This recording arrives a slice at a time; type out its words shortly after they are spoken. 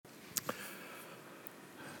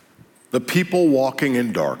The people walking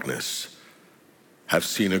in darkness have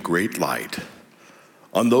seen a great light.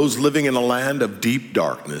 On those living in a land of deep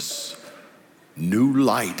darkness, new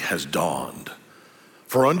light has dawned.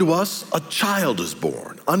 For unto us a child is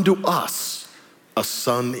born, unto us a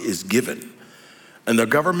son is given, and the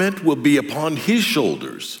government will be upon his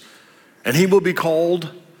shoulders, and he will be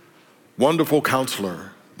called Wonderful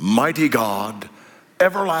Counselor, Mighty God,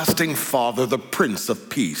 Everlasting Father, the Prince of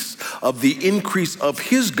Peace. Of the increase of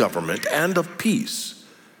his government and of peace,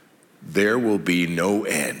 there will be no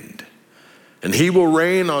end. And he will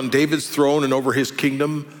reign on David's throne and over his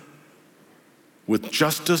kingdom with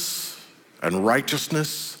justice and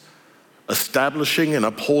righteousness, establishing and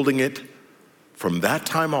upholding it from that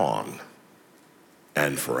time on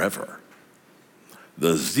and forever.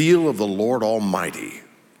 The zeal of the Lord Almighty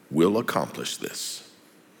will accomplish this.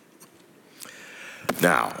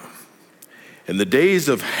 Now, in the days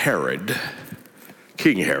of Herod,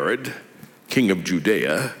 king of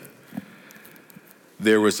Judea,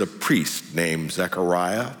 there was a priest named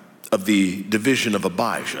Zechariah of the division of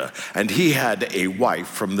Abijah, and he had a wife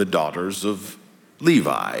from the daughters of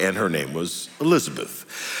Levi, and her name was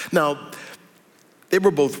Elizabeth. Now, they were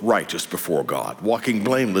both righteous before God, walking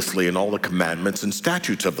blamelessly in all the commandments and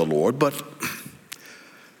statutes of the Lord, but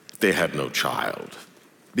they had no child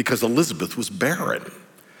because Elizabeth was barren,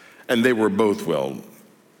 and they were both, well,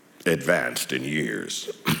 advanced in years.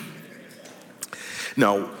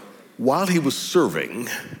 Now, while he was serving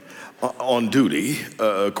on duty,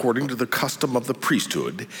 according to the custom of the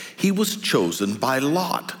priesthood, he was chosen by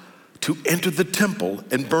lot to enter the temple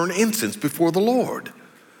and burn incense before the Lord.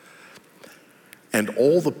 And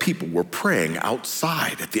all the people were praying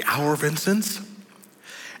outside at the hour of incense.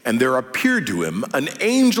 And there appeared to him an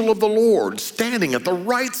angel of the Lord standing at the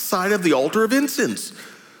right side of the altar of incense.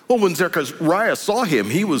 Well, when Zechariah saw him,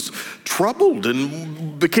 he was troubled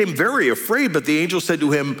and became very afraid. But the angel said to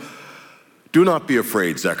him, "Do not be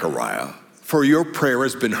afraid, Zechariah, for your prayer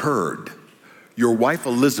has been heard. Your wife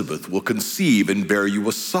Elizabeth will conceive and bear you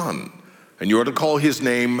a son, and you are to call his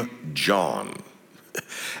name John.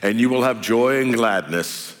 And you will have joy and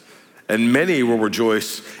gladness, and many will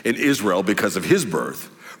rejoice in Israel because of his birth.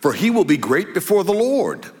 For he will be great before the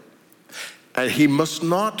Lord, and he must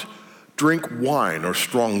not drink wine or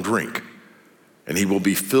strong drink, and he will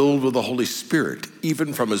be filled with the Holy Spirit,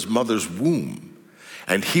 even from his mother's womb.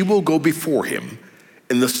 And he will go before him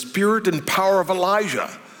in the spirit and power of Elijah,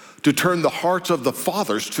 to turn the hearts of the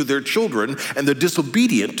fathers to their children, and the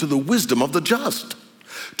disobedient to the wisdom of the just,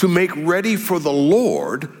 to make ready for the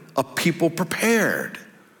Lord a people prepared."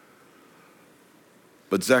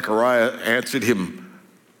 But Zechariah answered him,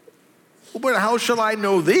 "But how shall I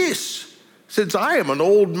know this, since I am an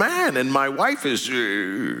old man and my wife is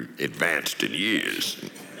advanced in years?"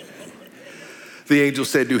 The angel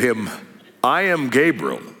said to him, "I am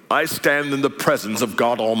Gabriel. I stand in the presence of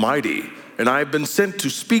God Almighty, and I have been sent to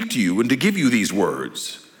speak to you and to give you these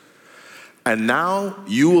words. And now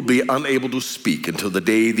you will be unable to speak until the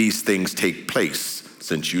day these things take place,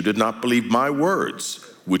 since you did not believe my words,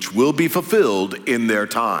 which will be fulfilled in their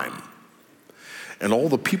time." And all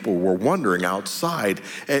the people were wondering outside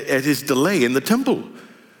at his delay in the temple.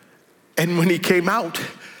 And when he came out,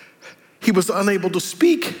 he was unable to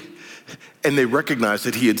speak. And they recognized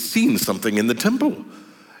that he had seen something in the temple.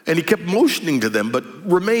 And he kept motioning to them, but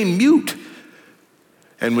remained mute.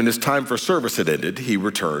 And when his time for service had ended, he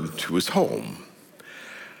returned to his home.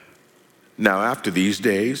 Now, after these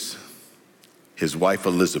days, his wife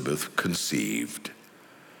Elizabeth conceived.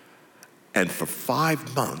 And for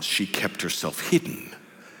 5 months she kept herself hidden,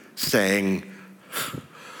 saying,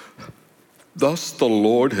 "Thus the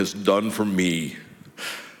Lord has done for me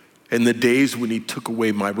in the days when he took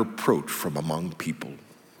away my reproach from among people."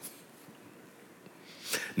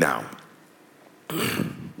 Now,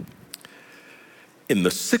 in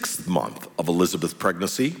the 6th month of Elizabeth's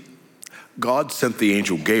pregnancy, God sent the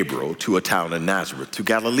angel Gabriel to a town in Nazareth, to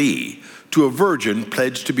Galilee, to a virgin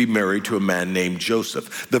pledged to be married to a man named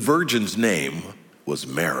Joseph. The virgin's name was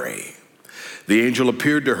Mary. The angel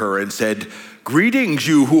appeared to her and said, "Greetings,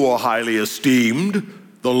 you who are highly esteemed.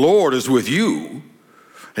 The Lord is with you."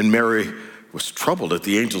 And Mary was troubled at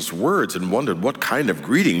the angel's words and wondered what kind of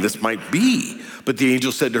greeting this might be. But the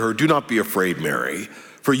angel said to her, "Do not be afraid, Mary,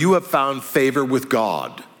 for you have found favor with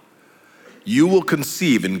God. You will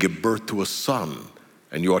conceive and give birth to a son,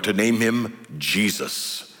 and you are to name him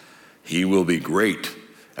Jesus. He will be great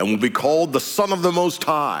and will be called the Son of the Most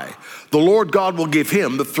High. The Lord God will give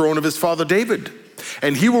him the throne of his father David,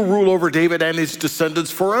 and he will rule over David and his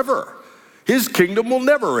descendants forever. His kingdom will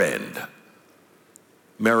never end."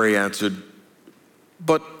 Mary answered,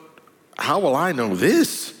 "But how will I know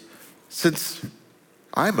this, since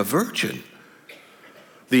I'm a virgin?"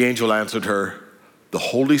 The angel answered her, "The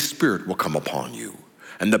Holy Spirit will come upon you,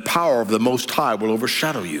 and the power of the Most High will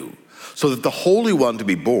overshadow you, so that the Holy One to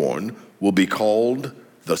be born will be called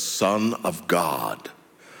the Son of God.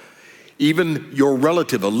 Even your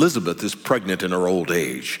relative Elizabeth is pregnant in her old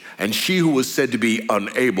age, and she who was said to be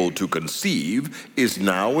unable to conceive is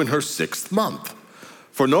now in her 6th month.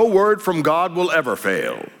 For no word from God will ever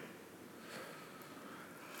fail."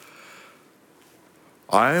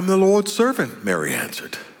 "I am the Lord's servant," Mary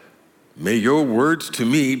answered. "May your words to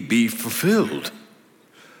me be fulfilled."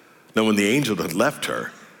 Now when the angel had left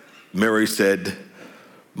her, Mary said,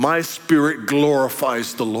 "My spirit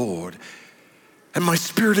glorifies the Lord, and my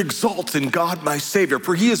spirit exalts in God my Savior,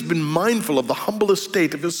 for he has been mindful of the humble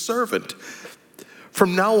estate of his servant.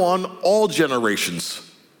 From now on, all generations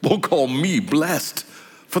will call me blessed,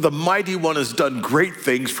 for the Mighty One has done great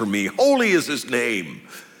things for me. Holy is his name.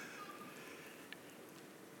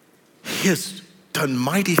 He has done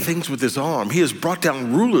mighty things with his arm. He has brought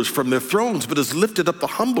down rulers from their thrones, but has lifted up the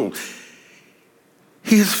humble.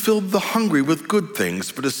 He has filled the hungry with good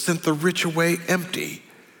things, but has sent the rich away empty.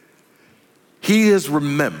 He has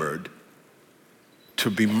remembered to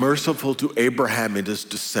be merciful to Abraham and his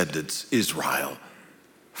descendants, Israel,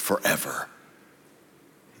 forever,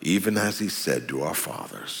 even as he said to our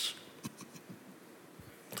fathers."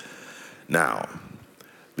 Now,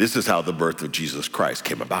 this is how the birth of Jesus Christ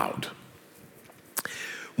came about.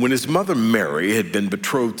 When his mother Mary had been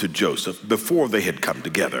betrothed to Joseph, before they had come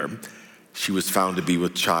together, she was found to be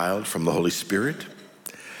with child from the Holy Spirit.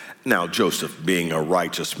 Now Joseph, being a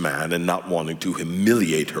righteous man and not wanting to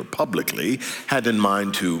humiliate her publicly, had in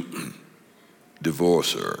mind to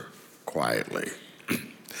divorce her quietly.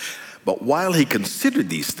 But while he considered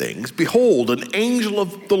these things, behold, an angel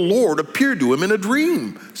of the Lord appeared to him in a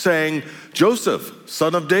dream, saying, "Joseph,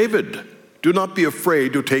 son of David, do not be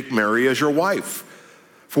afraid to take Mary as your wife,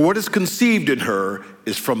 for what is conceived in her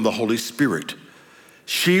is from the Holy Spirit.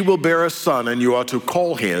 She will bear a son, and you are to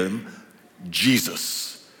call him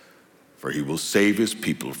Jesus, for he will save his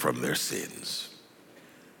people from their sins."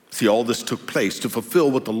 See, all this took place to fulfill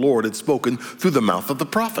what the Lord had spoken through the mouth of the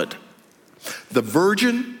prophet. "The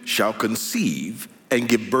virgin shall conceive and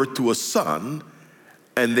give birth to a son,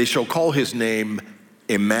 and they shall call his name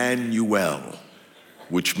Emmanuel,"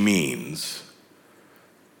 which means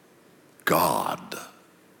God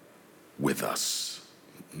with us.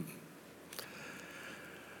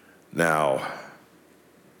 Now,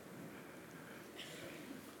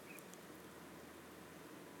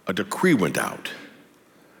 a decree went out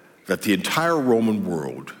that the entire Roman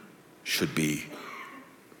world should be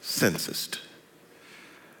censused.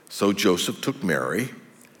 So Joseph took Mary,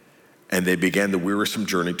 and they began the wearisome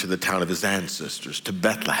journey to the town of his ancestors, to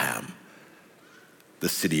Bethlehem, the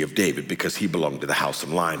city of David, because he belonged to the house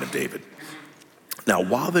and line of David. Now,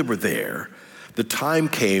 while they were there, the time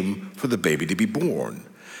came for the baby to be born,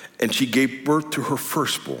 and she gave birth to her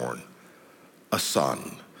firstborn, a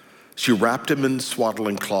son. She wrapped him in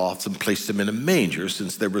swaddling cloths and placed him in a manger,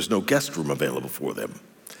 since there was no guest room available for them.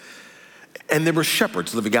 And there were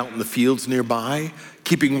shepherds living out in the fields nearby,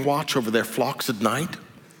 keeping watch over their flocks at night.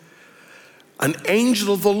 An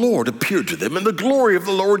angel of the Lord appeared to them, and the glory of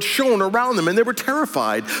the Lord shone around them, and they were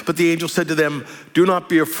terrified. But the angel said to them, "Do not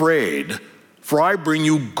be afraid, for I bring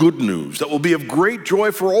you good news that will be of great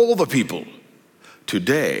joy for all the people.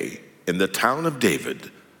 Today, in the town of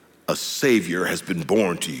David, a Savior has been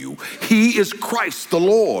born to you. He is Christ the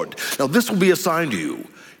Lord. Now this will be a sign to you.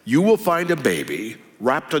 You will find a baby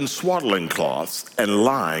wrapped in swaddling cloths and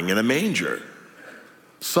lying in a manger."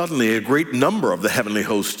 Suddenly, a great number of the heavenly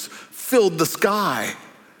hosts filled the sky,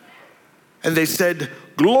 and they said,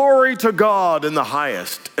 "Glory to God in the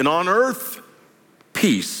highest, and on earth,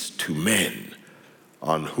 peace to men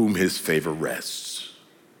on whom his favor rests."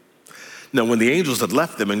 Now, when the angels had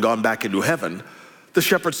left them and gone back into heaven, the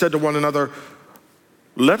shepherds said to one another,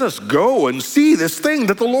 "Let us go and see this thing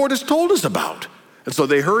that the Lord has told us about." And so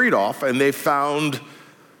they hurried off, and they found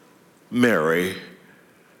Mary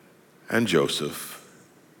and Joseph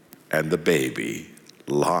and the baby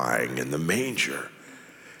lying in the manger.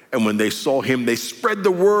 And when they saw him, they spread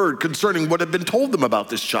the word concerning what had been told them about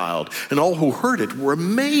this child. And all who heard it were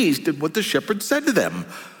amazed at what the shepherds said to them.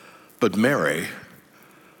 But Mary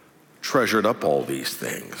treasured up all these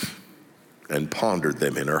things and pondered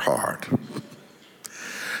them in her heart.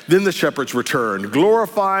 Then the shepherds returned,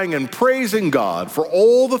 glorifying and praising God for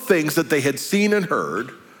all the things that they had seen and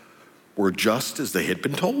heard were just as they had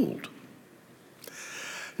been told.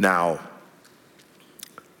 Now,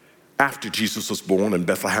 after Jesus was born in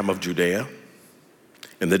Bethlehem of Judea,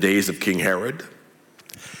 in the days of King Herod,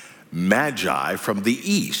 Magi from the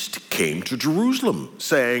east came to Jerusalem,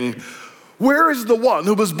 saying, "Where is the one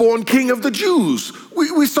who was born King of the Jews?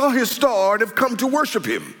 We saw his star and have come to worship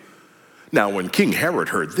him." Now when King Herod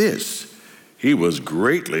heard this, he was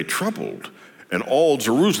greatly troubled, and all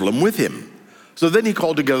Jerusalem with him. So then he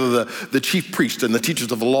called together the chief priests and the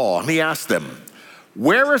teachers of the law, and he asked them,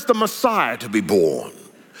 "Where is the Messiah to be born?"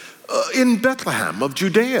 "In Bethlehem of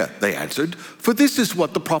Judea," they answered, "for this is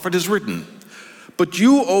what the prophet has written. But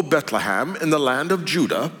you, O Bethlehem, in the land of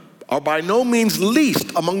Judah, are by no means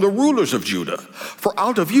least among the rulers of Judah, for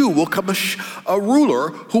out of you will come a ruler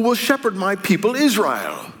who will shepherd my people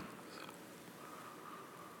Israel."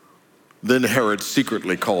 Then Herod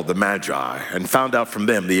secretly called the Magi and found out from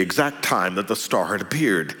them the exact time that the star had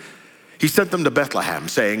appeared. He sent them to Bethlehem,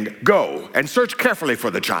 saying, "Go and search carefully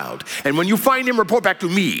for the child, and when you find him, report back to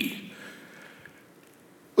me,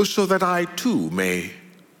 so that I too may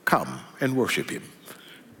come and worship him."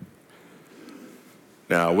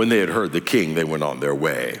 Now, when they had heard the king, they went on their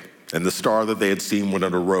way. And the star that they had seen when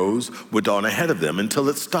it arose went on ahead of them until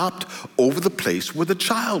it stopped over the place where the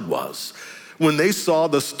child was. When they saw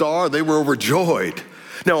the star, they were overjoyed.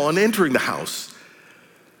 Now, on entering the house,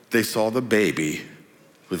 they saw the baby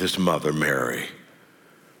with his mother Mary.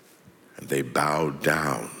 And they bowed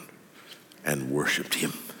down and worshiped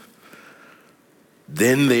him.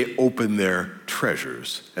 Then they opened their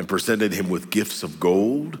treasures and presented him with gifts of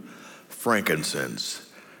gold, frankincense,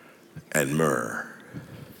 and myrrh.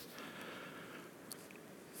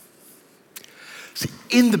 See,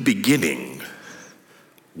 in the beginning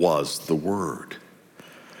was the Word,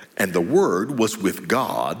 and the Word was with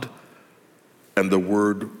God, and the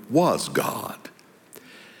Word was God.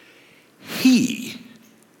 He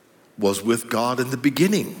was with God in the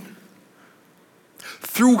beginning.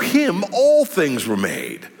 Through him all things were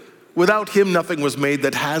made. Without him nothing was made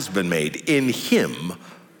that has been made. In him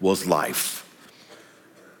was life,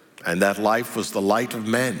 and that life was the light of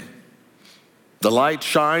men. The light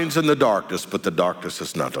shines in the darkness, but the darkness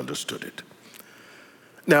has not understood it.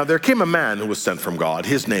 Now there came a man who was sent from God.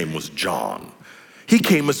 His name was John. He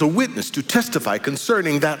came as a witness to testify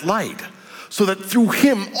concerning that light, so that through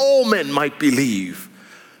him all men might believe.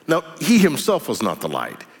 Now he himself was not the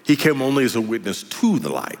light. He came only as a witness to the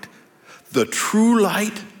light. The true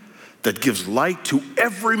light that gives light to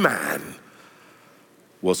every man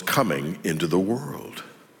was coming into the world.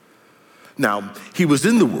 Now, he was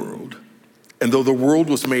in the world, and though the world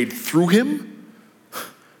was made through him,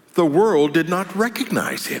 the world did not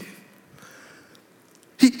recognize him.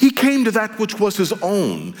 He came to that which was his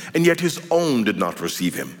own, and yet his own did not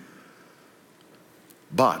receive him.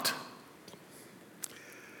 But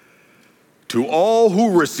to all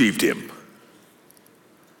who received him,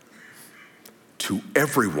 to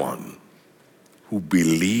everyone who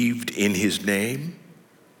believed in his name,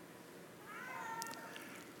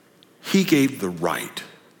 he gave the right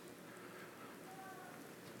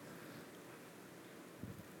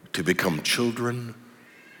to become children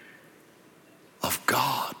of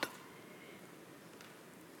God.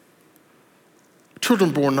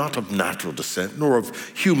 Children born not of natural descent, nor of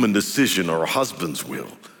human decision or a husband's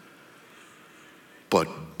will,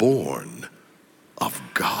 but born of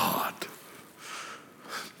God.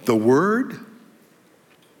 The Word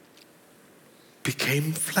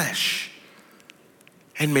became flesh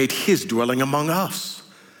and made his dwelling among us.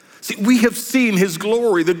 See, we have seen his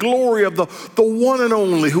glory, the glory of the one and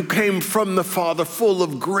only who came from the Father, full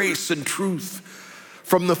of grace and truth.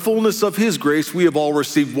 From the fullness of his grace, we have all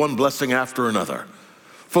received one blessing after another.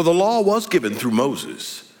 For the law was given through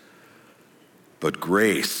Moses, but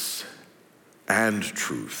grace and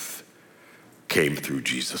truth came through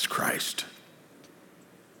Jesus Christ.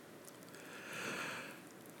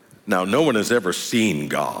 Now, no one has ever seen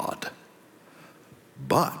God,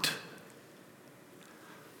 but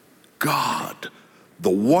God, the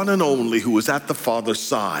one and only who is at the Father's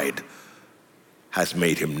side, has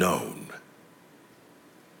made him known.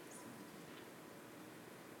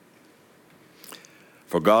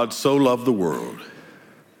 For God so loved the world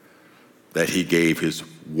that he gave his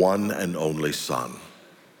one and only Son,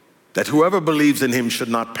 that whoever believes in him should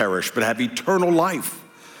not perish, but have eternal life.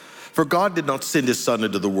 For God did not send his Son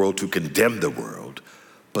into the world to condemn the world,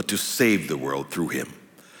 but to save the world through him.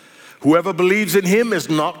 Whoever believes in him is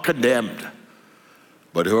not condemned,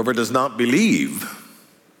 but whoever does not believe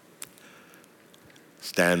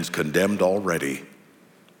stands condemned already,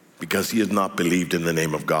 because he has not believed in the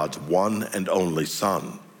name of God's one and only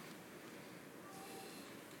Son.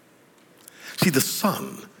 See, the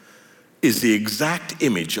Son is the exact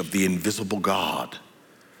image of the invisible God,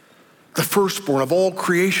 the firstborn of all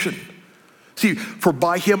creation. See, for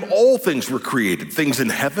by him all things were created, things in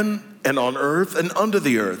heaven and on earth and under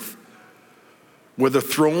the earth. Whether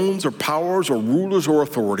thrones or powers or rulers or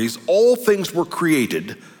authorities, all things were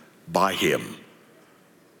created by him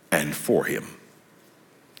and for him.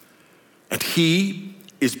 And he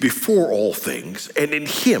is before all things, and in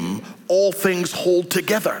him all things hold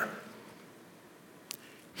together.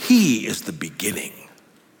 He is the beginning,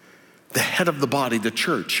 the head of the body, the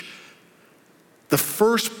church, the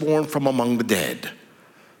firstborn from among the dead,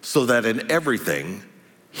 so that in everything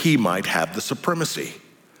he might have the supremacy.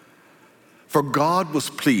 For God was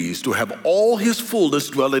pleased to have all his fullness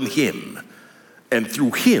dwell in him, and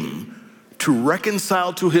through him to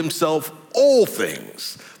reconcile to himself all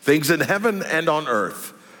things, things in heaven and on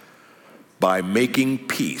earth, by making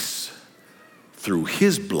peace through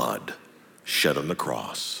his blood shed on the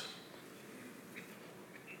cross.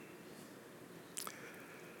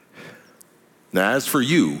 Now, as for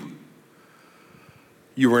you,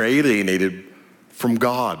 you were alienated from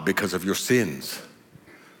God because of your sins,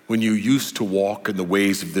 when you used to walk in the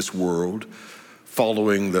ways of this world,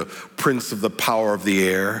 following the prince of the power of the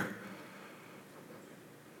air,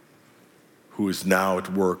 who is now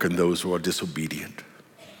at work in those who are disobedient.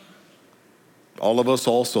 All of us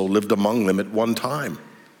also lived among them at one time,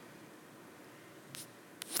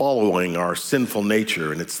 following our sinful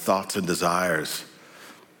nature and its thoughts and desires.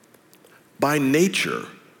 By nature,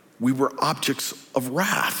 we were objects of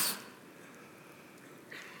wrath.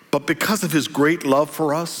 But because of his great love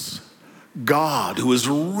for us, God, who is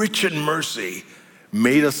rich in mercy,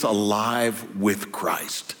 made us alive with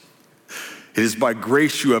Christ. It is by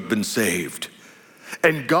grace you have been saved.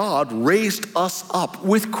 And God raised us up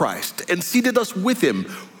with Christ and seated us with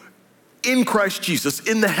him in Christ Jesus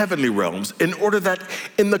in the heavenly realms, in order that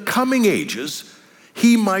in the coming ages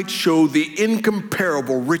he might show the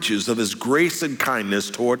incomparable riches of his grace and kindness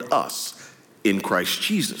toward us in Christ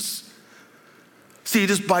Jesus. See, it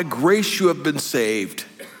is by grace you have been saved,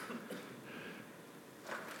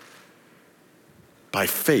 by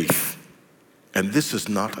faith, and this is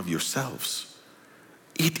not of yourselves.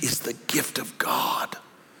 It is the gift of God,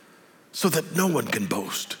 so that no one can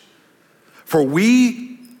boast. For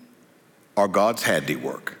we are God's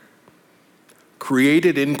handiwork,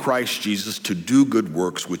 created in Christ Jesus to do good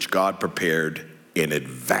works which God prepared in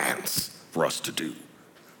advance for us to do.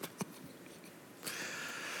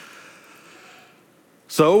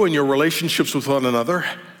 So, in your relationships with one another,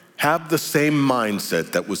 have the same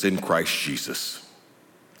mindset that was in Christ Jesus,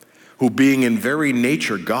 who being in very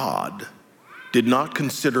nature God, did not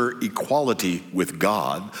consider equality with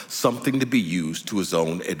God something to be used to his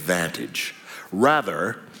own advantage.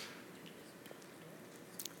 Rather,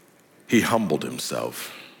 he humbled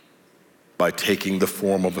himself by taking the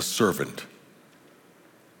form of a servant,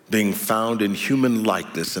 being found in human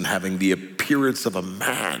likeness and having the appearance of a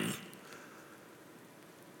man.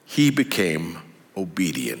 He became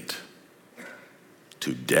obedient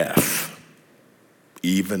to death,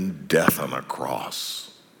 even death on a cross.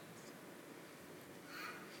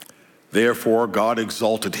 Therefore, God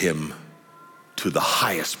exalted him to the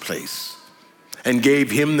highest place and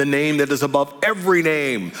gave him the name that is above every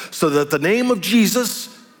name, so that the name of Jesus,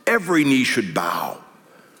 every knee should bow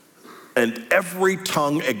and every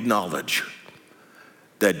tongue acknowledge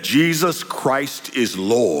that Jesus Christ is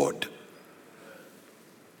Lord,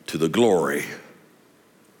 to the glory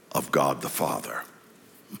of God the Father.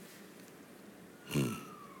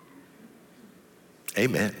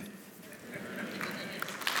 Amen.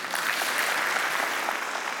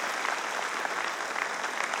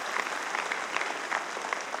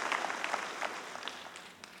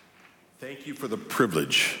 Thank you for the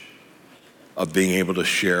privilege of being able to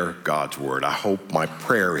share God's word. I hope, my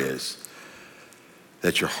prayer is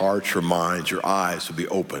that your hearts, your minds, your eyes will be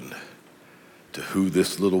opened to who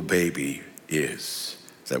this little baby is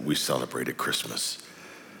that we celebrate at Christmas,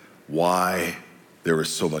 why there is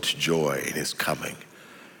so much joy in his coming,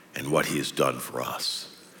 and what he has done for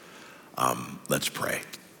us. Let's pray.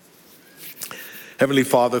 Heavenly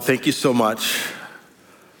Father, thank you so much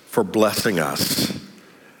for blessing us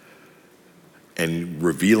and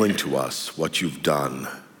revealing to us what you've done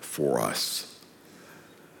for us.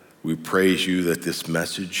 We praise you that this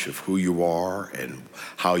message of who you are and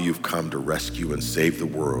how you've come to rescue and save the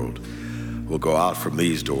world will go out from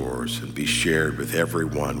these doors and be shared with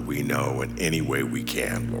everyone we know in any way we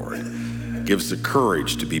can, Lord. Give us the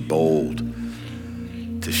courage to be bold,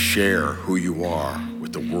 to share who you are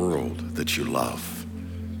with the world that you love.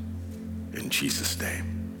 In Jesus'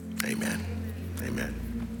 name, amen. Amen.